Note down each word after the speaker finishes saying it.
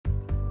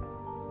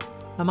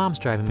My mom's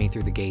driving me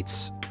through the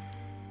gates.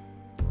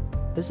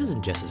 This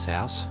isn't Jess's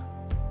house.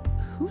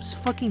 Whose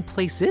fucking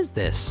place is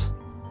this?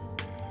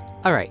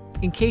 Alright,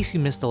 in case you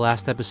missed the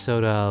last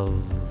episode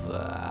of...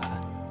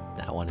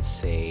 I want to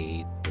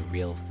say The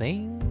Real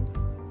Thing?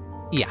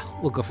 Yeah,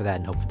 we'll go for that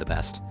and hope for the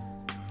best.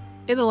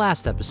 In the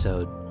last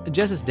episode,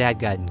 Jess's dad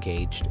got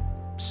engaged,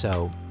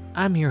 so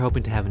I'm here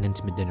hoping to have an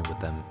intimate dinner with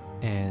them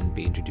and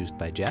be introduced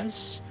by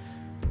Jess.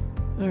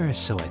 Or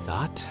so I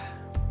thought.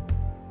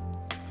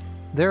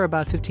 There are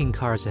about 15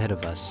 cars ahead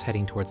of us,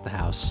 heading towards the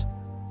house.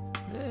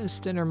 This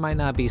dinner might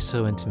not be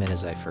so intimate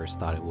as I first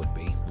thought it would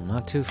be. I'm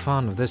not too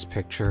fond of this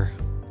picture.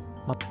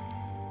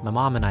 My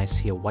mom and I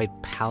see a white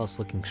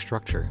palace-looking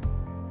structure.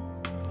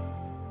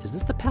 Is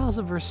this the Palace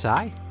of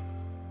Versailles?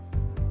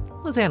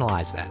 Let's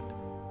analyze that.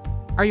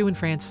 Are you in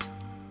France?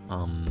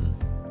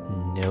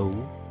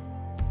 No.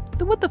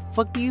 Then what the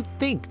fuck do you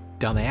think,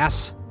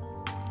 dumbass?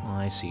 Oh,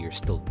 I see you're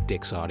still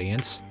Dick's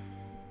audience.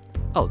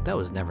 Oh, that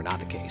was never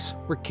not the case.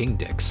 We're King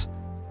Dicks.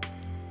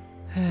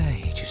 I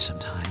hate you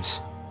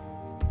sometimes.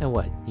 And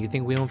what, you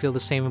think we don't feel the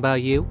same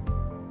about you?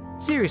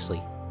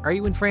 Seriously, are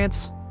you in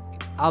France?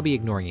 I'll be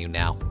ignoring you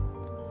now.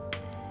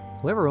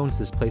 Whoever owns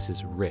this place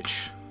is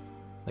rich.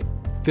 Like,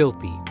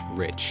 filthy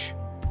rich.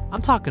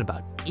 I'm talking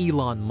about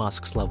Elon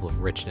Musk's level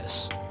of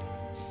richness.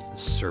 The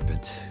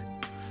serpent.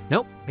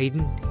 Nope,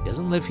 Aiden, he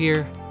doesn't live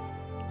here.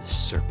 The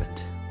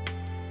serpent.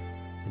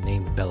 The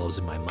name bellows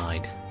in my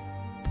mind.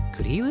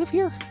 Could he live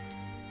here?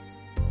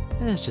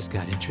 This just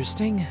got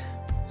interesting.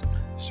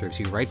 Serves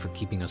you right for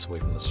keeping us away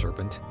from the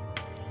serpent.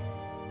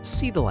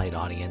 See the light,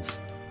 audience.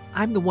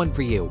 I'm the one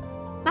for you,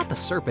 not the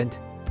serpent.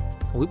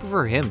 We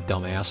prefer him,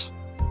 dumbass.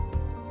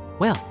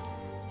 Well,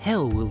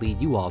 hell will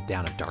lead you all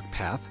down a dark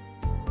path.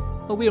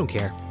 But we don't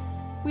care.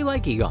 We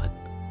like Egon.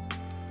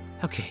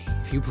 Okay,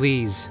 if you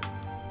please,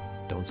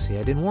 don't say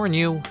I didn't warn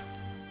you.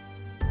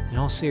 In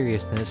all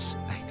seriousness,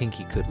 I think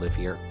he could live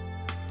here.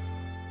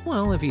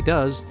 Well, if he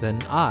does,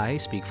 then I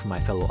speak for my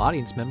fellow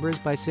audience members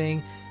by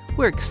saying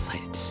we're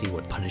excited to see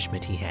what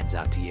punishment he hands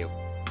out to you.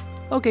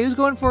 Okay, who's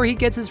going for he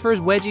gets his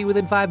first wedgie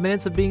within 5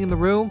 minutes of being in the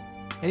room?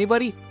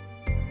 Anybody?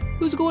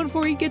 Who's going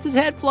for he gets his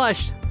head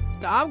flushed?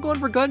 I'm going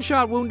for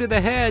gunshot wound to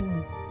the head.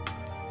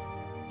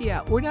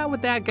 Yeah, we're not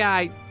with that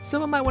guy.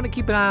 Someone might want to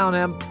keep an eye on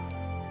him.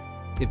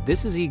 If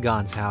this is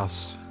Egon's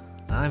house,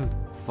 I'm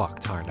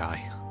fucked, aren't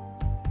I?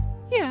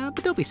 Yeah,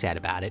 but don't be sad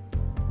about it.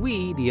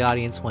 We, the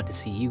audience, want to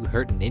see you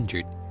hurt and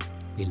injured.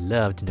 We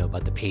love to know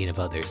about the pain of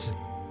others.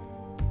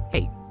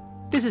 Hey,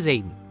 this is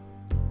Aiden.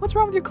 What's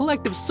wrong with your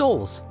collective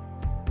souls?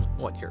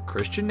 What, you're a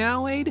Christian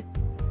now, Aid?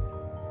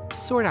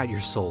 Sort out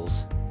your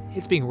souls.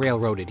 It's being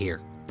railroaded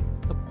here.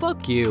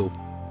 Fuck you.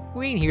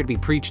 We ain't here to be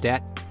preached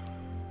at.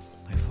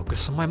 I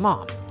focus on my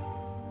mom.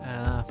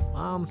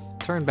 Mom,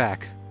 turn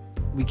back.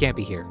 We can't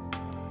be here.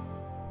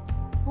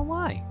 Well,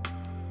 why?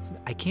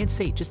 I can't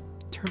say, just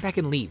turn back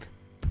and leave.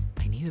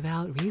 I need a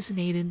valid reason,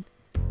 Aiden.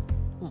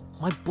 Well,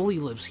 my bully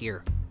lives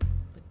here.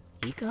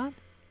 But Egon?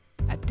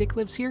 That dick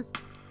lives here?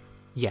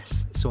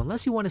 Yes, so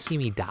unless you want to see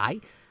me die,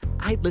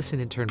 I'd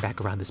listen and turn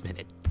back around this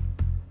minute.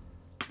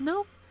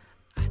 No,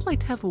 I'd like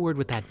to have a word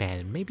with that man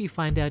and maybe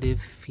find out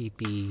if he'd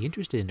be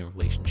interested in a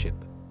relationship.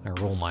 I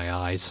roll my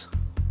eyes.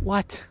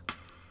 What?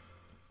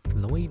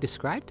 From the way you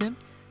described him,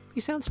 he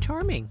sounds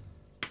charming,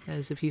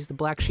 as if he's the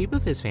black sheep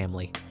of his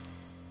family.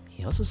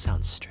 He also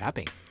sounds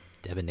strapping,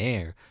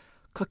 debonair,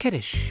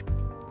 coquettish,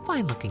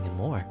 fine-looking, and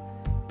more.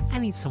 I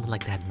need someone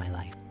like that in my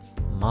life.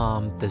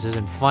 Mom, this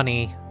isn't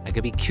funny. I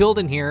could be killed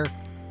in here.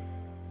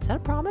 Is that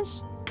a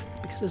promise?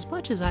 Because as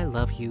much as I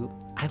love you,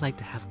 I'd like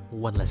to have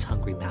one less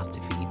hungry mouth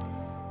to feed.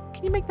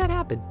 Can you make that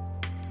happen?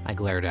 I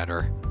glared at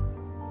her.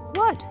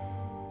 What?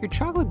 Your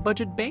chocolate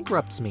budget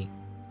bankrupts me.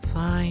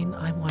 Fine,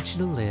 I want you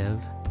to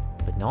live.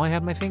 But now I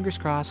have my fingers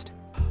crossed.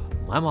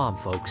 My mom,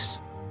 folks.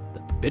 The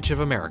bitch of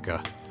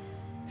America.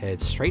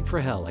 Head straight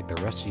for hell like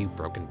the rest of you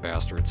broken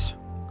bastards.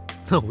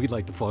 Oh, we'd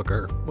like to fuck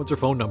her. What's her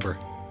phone number?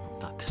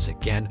 Not this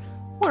again.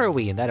 What are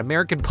we, in that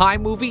American Pie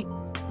movie?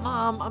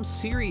 Mom, I'm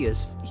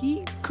serious.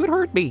 He could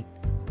hurt me.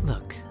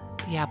 Look,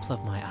 the apple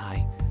of my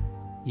eye.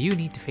 You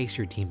need to face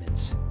your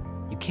demons.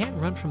 You can't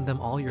run from them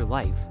all your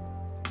life.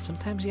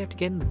 Sometimes you have to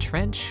get in the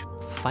trench,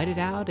 fight it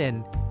out,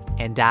 and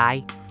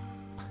die.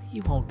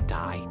 You won't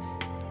die.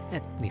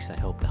 At least I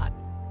hope not.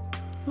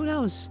 Who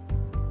knows?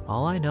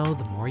 All I know,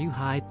 the more you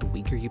hide, the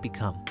weaker you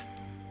become.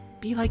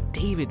 Be like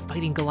David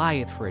fighting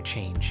Goliath for a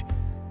change.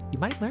 You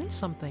might learn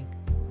something.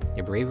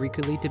 Your bravery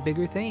could lead to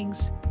bigger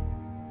things.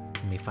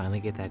 You may finally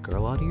get that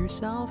girl out of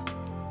yourself.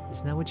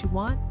 Isn't that what you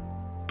want?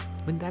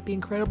 Wouldn't that be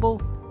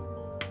incredible?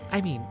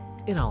 I mean,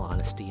 in all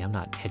honesty, I'm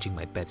not hedging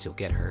my bets you'll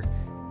get her.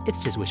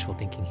 It's just wishful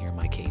thinking here in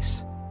my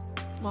case.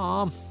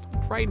 Mom,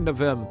 I'm frightened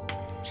of him.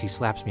 She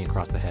slaps me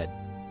across the head.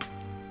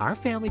 Our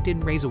family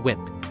didn't raise a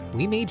wimp.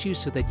 We made you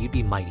so that you'd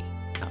be mighty.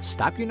 Now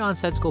stop your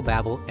nonsensical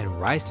babble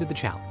and rise to the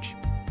challenge.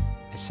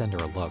 I send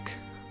her a look.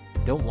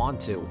 I don't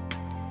want to.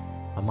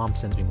 My mom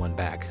sends me one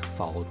back,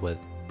 followed with,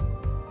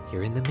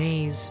 "You're in the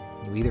maze.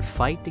 You either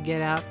fight to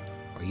get out,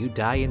 or you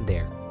die in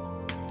there.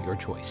 Your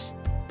choice."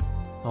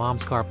 My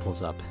mom's car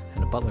pulls up,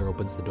 and a butler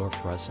opens the door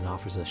for us and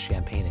offers us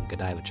champagne and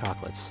Godiva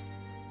chocolates.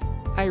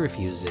 I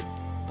refuse it,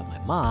 but my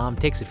mom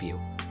takes a few.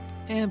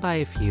 And by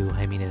a few,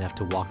 I mean enough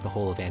to walk the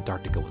whole of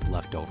Antarctica with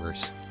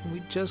leftovers. Can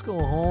we just go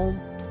home,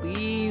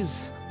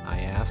 please? I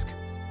ask.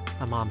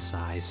 My mom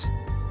sighs.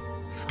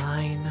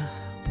 Fine,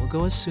 we'll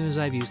go as soon as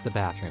I've used the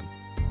bathroom.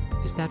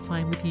 Is that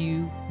fine with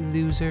you,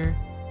 loser?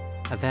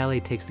 A valet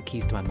takes the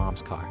keys to my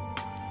mom's car.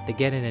 They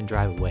get in and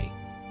drive away.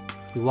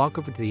 We walk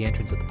over to the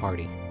entrance of the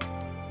party.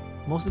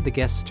 Most of the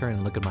guests turn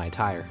and look at my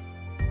attire.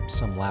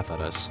 Some laugh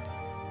at us.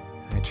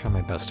 I try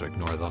my best to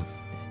ignore them.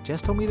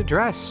 Jess told me to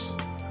dress,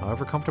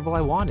 however comfortable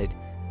I wanted.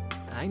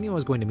 I knew I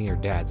was going to meet her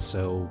dad,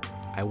 so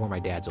I wore my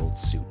dad's old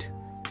suit.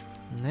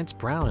 It's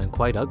brown and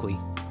quite ugly,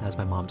 as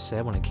my mom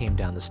said when I came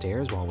down the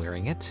stairs while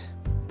wearing it.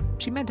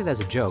 She meant it as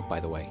a joke, by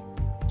the way.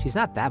 She's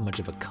not that much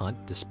of a cunt,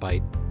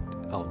 despite...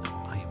 Oh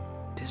no, I am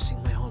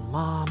dissing my own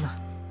mom.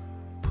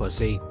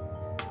 Pussy.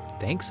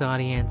 Thanks,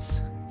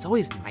 audience. It's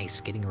always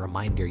nice getting a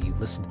reminder you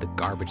listen to the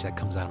garbage that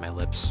comes out of my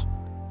lips.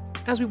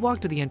 As we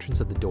walk to the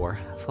entrance of the door,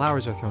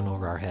 flowers are thrown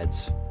over our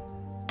heads.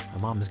 My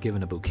mom is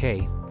given a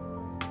bouquet.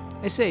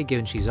 I say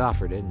given she's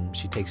offered it, and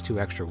she takes 2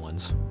 extra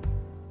ones.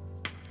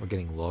 We're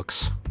getting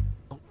looks.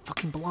 Don't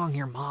fucking belong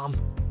here, Mom.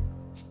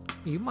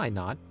 You might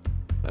not,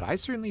 but I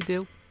certainly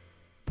do.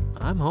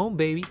 I'm home,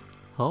 baby.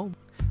 Home.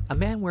 A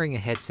man wearing a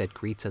headset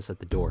greets us at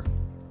the door.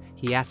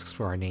 He asks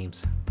for our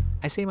names.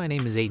 I say my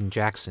name is Aiden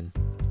Jackson.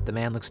 The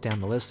man looks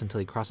down the list until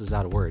he crosses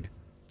out a word.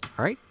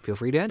 All right, feel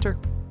free to enter.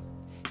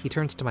 He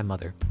turns to my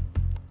mother.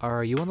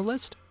 Are you on the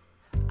list?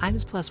 I'm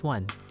his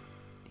 +1.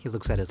 He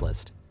looks at his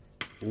list.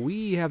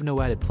 We have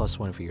no added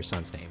 +1 for your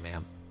son's name,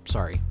 ma'am.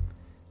 Sorry.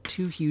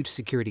 2 huge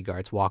security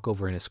guards walk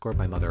over and escort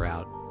my mother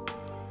out.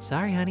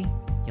 Sorry, honey.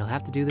 You'll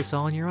have to do this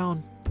all on your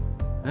own.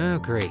 Oh,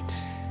 great.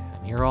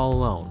 And you're all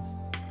alone.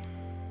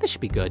 This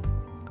should be good.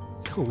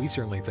 Oh, we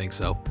certainly think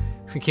so.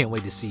 We can't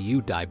wait to see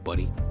you die,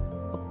 buddy.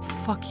 Oh,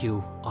 fuck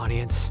you,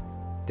 audience.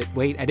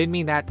 Wait, I didn't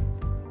mean that.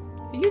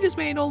 You just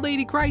made an old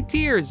lady cry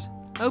tears.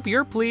 I hope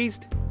you're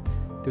pleased.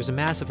 There's a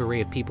massive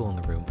array of people in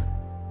the room.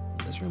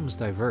 This room is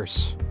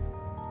diverse.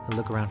 I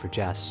look around for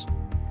Jess,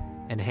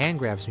 and a hand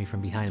grabs me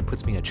from behind and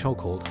puts me in a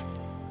chokehold.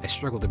 I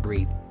struggle to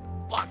breathe.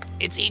 Fuck,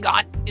 it's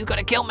Egon. He's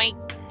gonna kill me.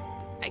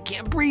 I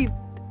can't breathe.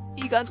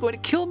 Egon's going to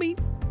kill me.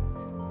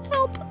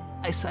 Help!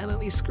 I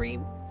silently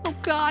scream. Oh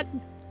God!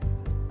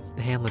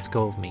 The hand lets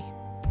go of me.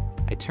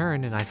 I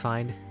turn and I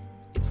find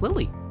it's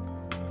Lily.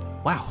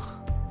 Wow.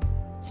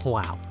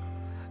 Wow.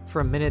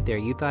 For a minute there,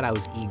 you thought I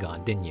was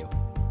Egon, didn't you?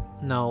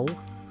 No.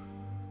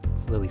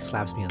 Lily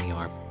slaps me on the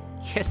arm.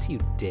 Yes, you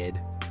did.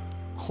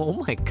 Oh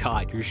my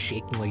God, you're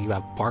shaking like you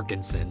have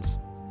Parkinson's.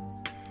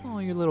 Oh,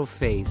 your little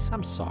face.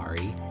 I'm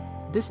sorry.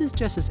 This is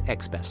Jess's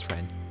ex-best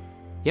friend.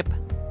 Yep,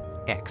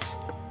 ex.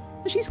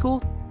 She's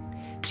cool.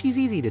 She's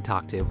easy to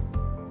talk to.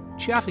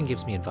 She often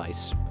gives me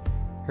advice.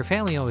 Her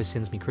family always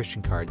sends me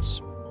Christian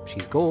cards.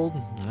 She's gold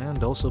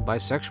and also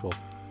bisexual.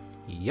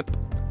 Yep.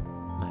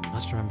 I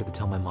must remember to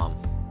tell my mom.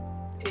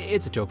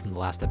 It's a joke from the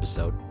last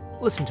episode.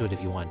 Listen to it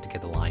if you want to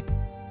get the line.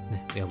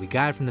 Yeah, we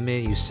got it from the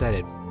minute you said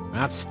it. We're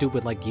not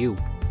stupid like you,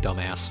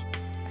 dumbass.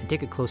 I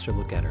take a closer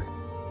look at her.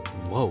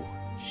 Whoa,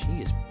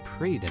 she is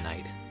pretty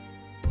tonight.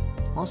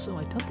 Also,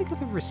 I don't think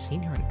I've ever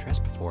seen her in a dress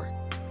before.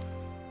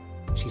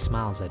 She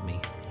smiles at me.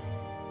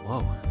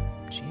 Whoa,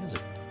 she has a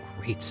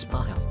great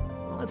smile.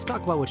 Well, let's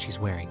talk about what she's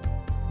wearing,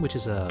 which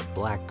is a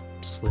black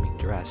slimming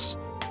dress.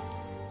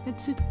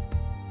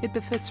 It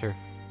befits her.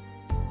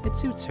 It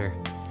suits her.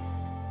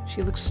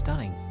 She looks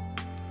stunning.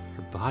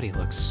 Her body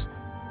looks...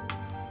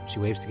 She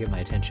waves to get my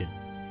attention.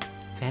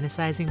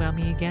 Fantasizing about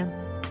me again?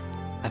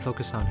 I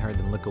focus on her,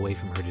 then look away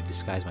from her to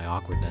disguise my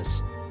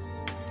awkwardness.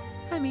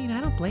 I mean,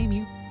 I don't blame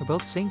you. We're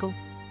both single.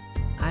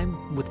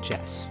 I'm with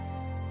Jess.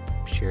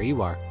 Sure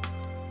you are.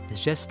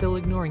 Is Jess still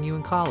ignoring you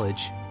in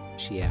college?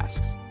 She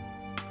asks.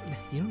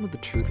 You don't know the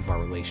truth of our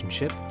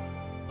relationship.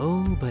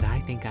 Oh, but I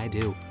think I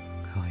do.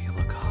 Oh, you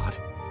look hot.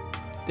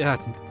 I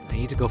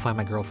need to go find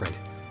my girlfriend.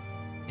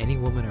 Any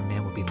woman or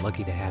man would be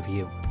lucky to have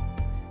you.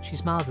 She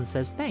smiles and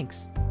says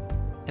thanks,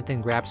 and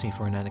then grabs me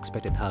for an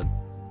unexpected hug.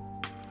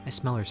 I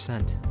smell her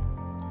scent.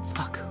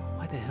 Fuck,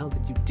 why the hell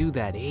did you do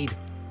that, Aid?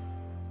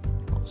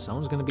 Well,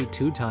 someone's gonna be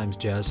 2 times,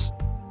 Jess.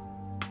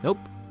 Nope,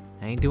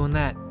 I ain't doing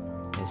that.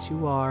 Yes,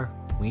 you are.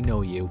 We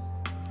know you.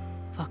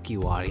 Fuck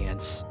you,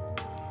 audience.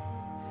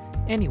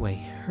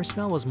 Anyway, her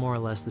smell was more or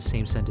less the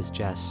same scent as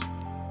Jess.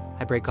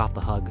 I break off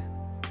the hug.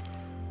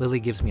 Lily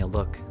gives me a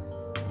look.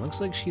 Looks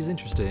like she's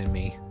interested in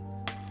me.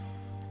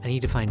 I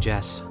need to find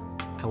Jess.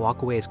 I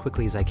walk away as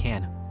quickly as I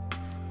can,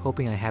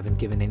 hoping I haven't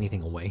given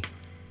anything away.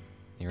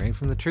 You're in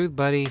from the truth,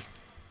 buddy.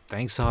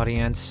 Thanks,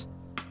 audience.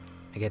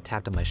 I get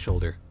tapped on my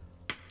shoulder.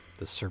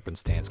 The serpent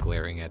stands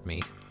glaring at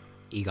me.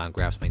 Egon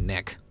grabs my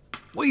neck.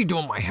 What are you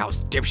doing in my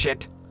house,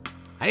 dipshit?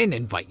 I didn't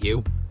invite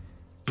you.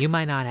 You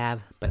might not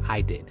have, but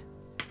I did.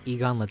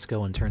 Egon lets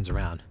go and turns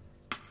around.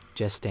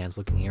 Jess stands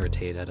looking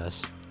irritated at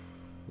us.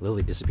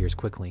 Lily disappears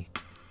quickly.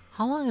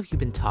 How long have you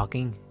been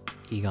talking?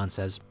 Egon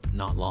says,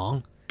 not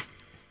long.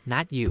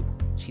 Not you.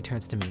 She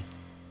turns to me.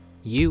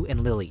 You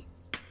and Lily.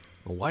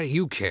 Well, why do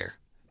you care?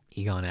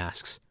 Egon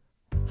asks.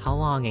 How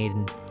long,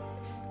 Aiden?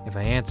 If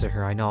I answer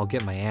her, I know I'll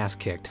get my ass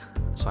kicked.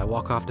 So I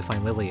walk off to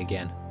find Lily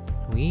again.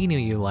 We knew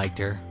you liked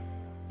her.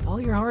 Follow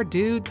your heart,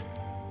 dude.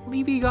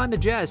 Leave Egon to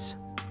Jess.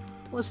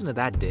 Don't listen to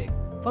that dick.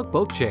 Fuck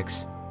both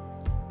chicks.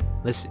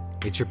 Listen,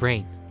 it's your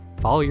brain.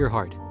 Follow your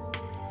heart.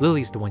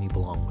 Lily's the one you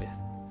belong with.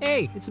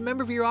 Hey, it's a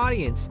member of your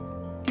audience.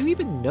 Do you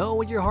even know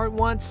what your heart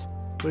wants?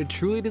 What it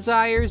truly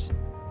desires?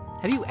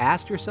 Have you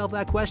asked yourself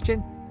that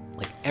question?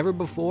 Like ever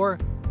before?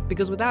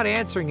 Because without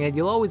answering it,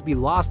 you'll always be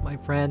lost, my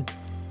friend.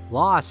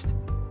 Lost.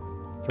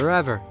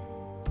 Forever.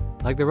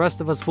 Like the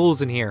rest of us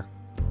fools in here.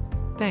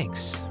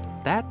 Thanks.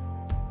 That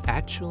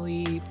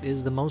actually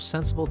is the most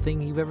sensible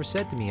thing you've ever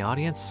said to me,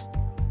 audience.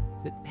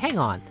 Hang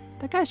on.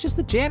 That guy's just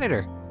the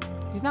janitor.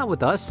 He's not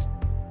with us.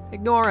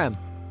 Ignore him.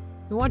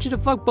 We want you to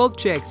fuck both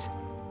chicks.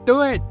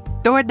 Do it.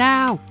 Do it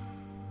now.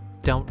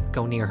 Don't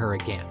go near her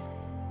again.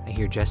 I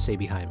hear Jess say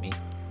behind me.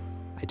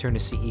 I turn to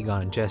see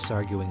Egon and Jess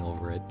arguing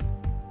over it.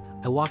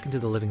 I walk into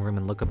the living room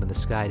and look up in the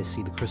sky to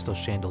see the crystal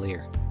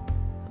chandelier.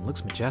 It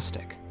looks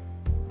majestic.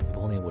 If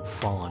only it would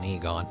fall on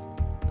Egon,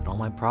 then all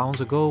my problems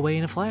would go away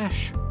in a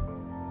flash.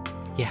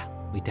 Yeah,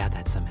 we did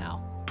that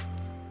somehow.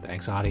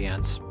 Thanks,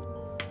 audience.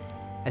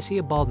 I see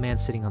a bald man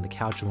sitting on the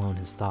couch alone in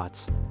his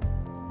thoughts.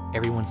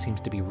 Everyone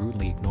seems to be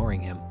rudely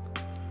ignoring him.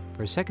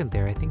 For a second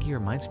there, I think he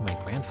reminds me of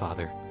my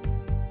grandfather.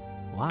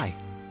 Why?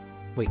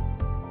 Wait,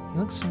 he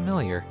looks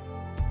familiar.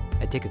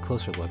 I take a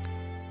closer look.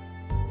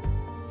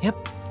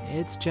 Yep,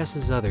 it's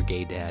Jess's other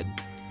gay dad.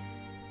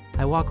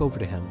 I walk over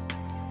to him.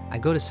 I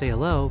go to say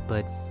hello,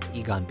 but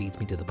Egon beats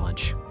me to the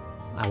punch.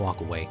 I walk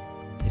away.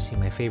 I see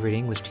my favorite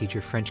English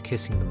teacher French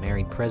kissing the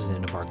married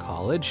president of our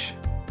college,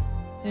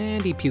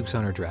 and he pukes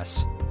on her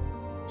dress.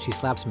 She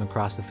slaps him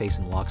across the face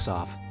and walks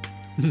off.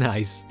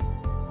 Nice.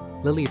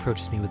 Lily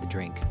approaches me with a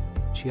drink.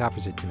 She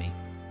offers it to me.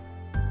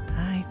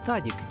 I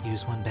thought you could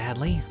use one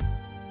badly.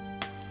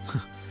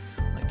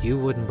 Like you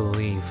wouldn't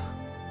believe.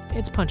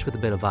 It's punch with a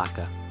bit of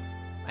vodka.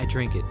 I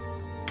drink it.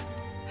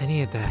 I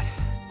needed that.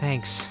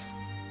 Thanks.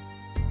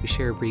 We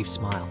share a brief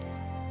smile.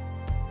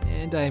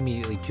 And I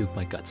immediately puke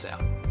my guts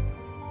out.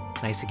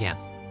 Nice again.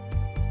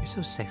 You're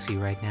so sexy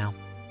right now.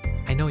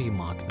 I know you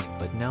mock me,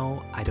 but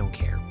no, I don't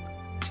care.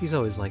 She's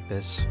always like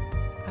this.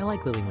 I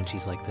like Lily when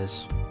she's like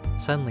this.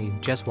 Suddenly,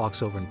 Jess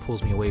walks over and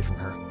pulls me away from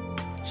her.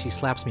 She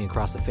slaps me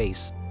across the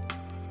face.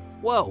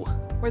 Whoa,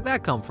 where'd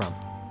that come from?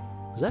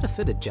 Was that a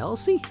fit of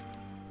jealousy?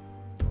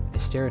 I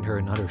stare at her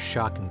in utter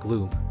shock and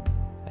gloom.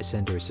 I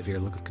send her a severe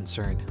look of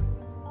concern.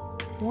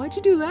 Why'd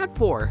you do that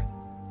for?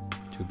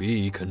 To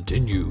be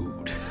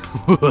continued.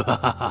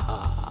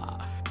 The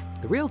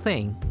Real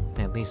Thing,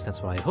 at least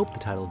that's what I hope the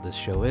title of this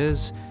show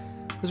is,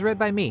 was read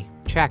by me,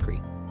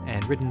 Chakree,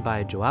 and written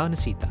by Joao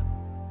Nsita.